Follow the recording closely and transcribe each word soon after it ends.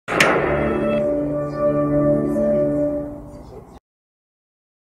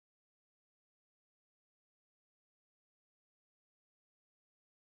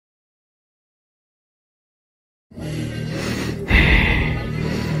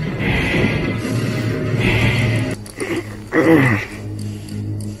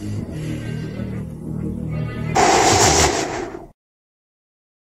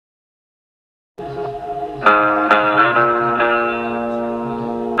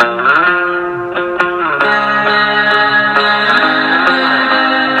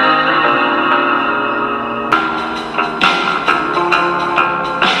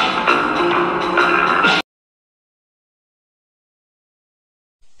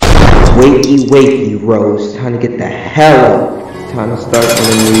Wakey, wakey, Rose. Time to get the hell up. It's time to start on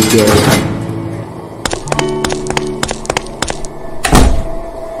a new day.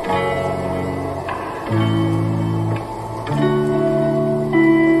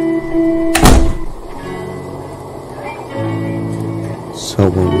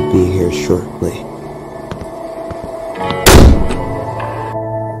 Someone will be here shortly.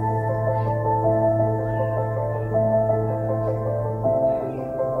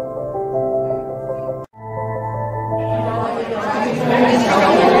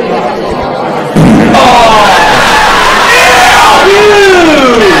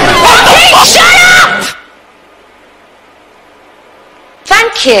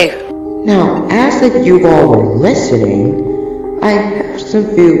 Thank you. Now, as if you all were listening, I have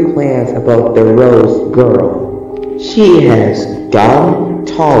some few plans about the Rose girl. She has gotten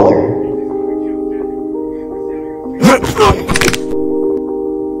taller.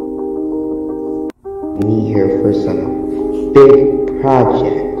 Me here for some big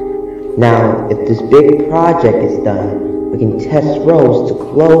project. Now, if this big project is done, we can test Rose to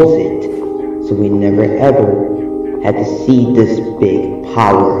close it, so we never ever had to see this big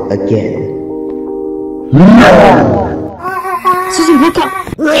power again. Susan, wake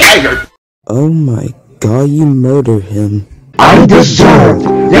up! Oh my god, you murdered him. I deserve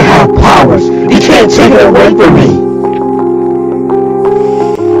to have powers. You can't take it away from me.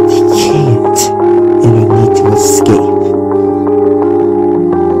 He can't. And I need to escape.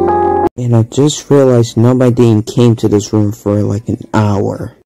 And I just realized nobody even came to this room for like an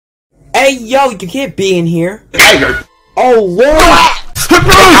hour. Hey, yo, you can't be in here. Oh, Lord.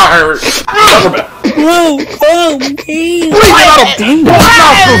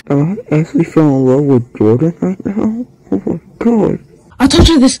 I'm actually feeling in love with Jordan right now. Oh my god. I told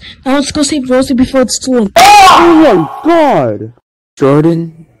you this. Now let's go save Rosie before it's too late. Oh my god.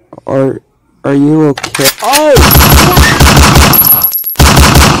 Jordan, are you okay?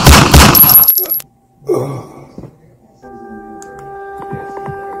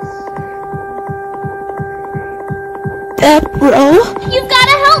 Bro? You've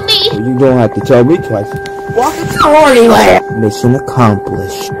gotta help me! You don't have to tell me twice. Walking through anywhere. Mission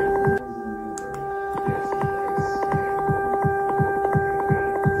accomplished.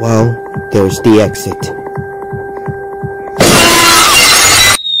 Well, there's the exit.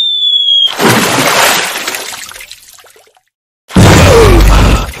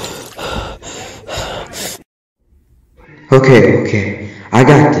 Okay, I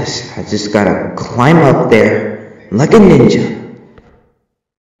got this. I just gotta climb up there like a ninja.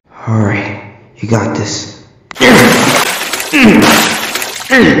 Alright, you got this.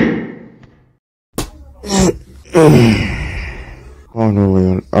 Finally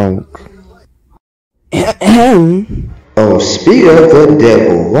an out. Oh, speak of the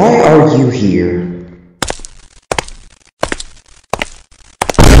devil, why are you here?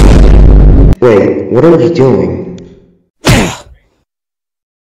 Wait, what are you doing?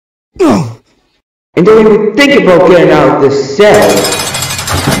 And don't even think about getting out of this cell.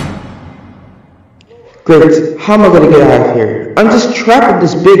 Great, how am I gonna get out of here? I'm just trapped in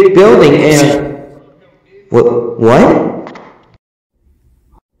this big building and... What?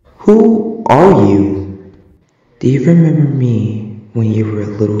 Who are you? Do you remember me when you were a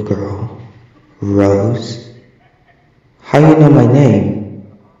little girl? Rose? How do you know my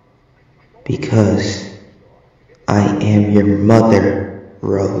name? Because I am your mother,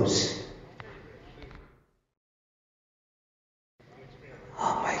 Rose.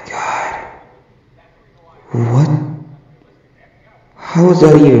 Oh my god. What? How is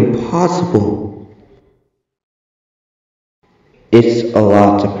that even possible? It's a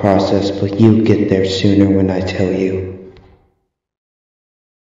lot to process, but you get there sooner when I tell you.